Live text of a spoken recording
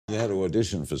You had to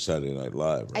audition for Saturday Night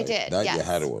Live, right? I did, That yes. you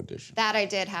had to audition. That I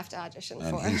did have to audition for.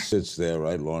 And he sits there,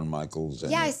 right, Lorne Michaels?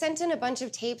 And yeah, I sent in a bunch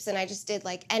of tapes and I just did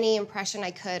like any impression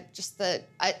I could, just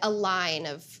a line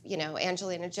of, you know,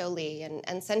 Angelina Jolie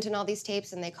and sent in all these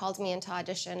tapes and they called me into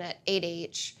audition at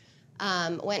 8H.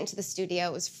 Went into the studio,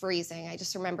 it was freezing. I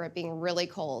just remember it being really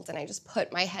cold and I just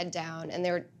put my head down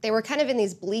and they were kind of in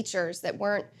these bleachers that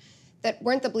weren't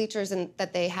the bleachers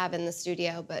that they have in the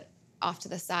studio, but off to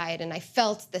the side, and I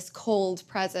felt this cold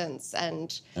presence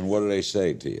and... And what do they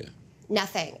say to you?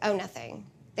 Nothing. Oh, nothing.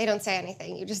 They don't say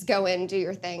anything. You just go in, do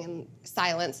your thing, and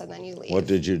silence, and then you leave. What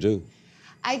did you do?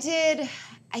 I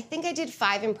think I did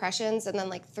 5 impressions and then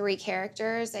like 3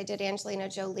 characters. I did Angelina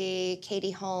Jolie, Katie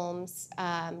Holmes,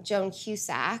 Joan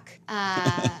Cusack,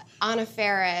 Anna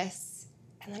Faris,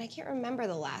 and then I can't remember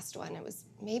the last one. It was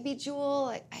maybe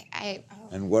Jewel.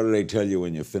 And what do they tell you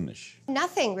when you finish?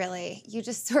 Nothing really. You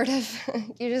just sort of,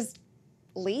 you just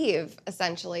leave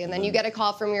essentially, and then you get a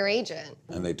call from your agent.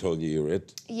 And they told you you're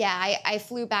it? Yeah, I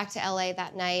flew back to LA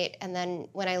that night, and then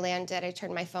when I landed, I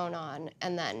turned my phone on,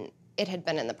 and then it had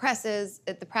been in the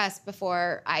press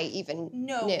before I even knew.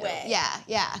 No way.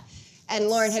 Yeah. And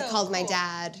Lauren had called cool. my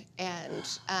dad,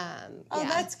 and oh, yeah,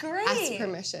 that's great. asked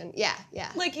permission. Yeah.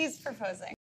 Like he's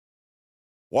proposing.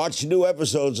 Watch new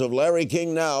episodes of Larry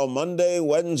King Now Monday,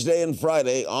 Wednesday, and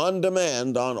Friday on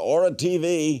demand on Aura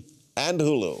TV and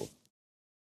Hulu.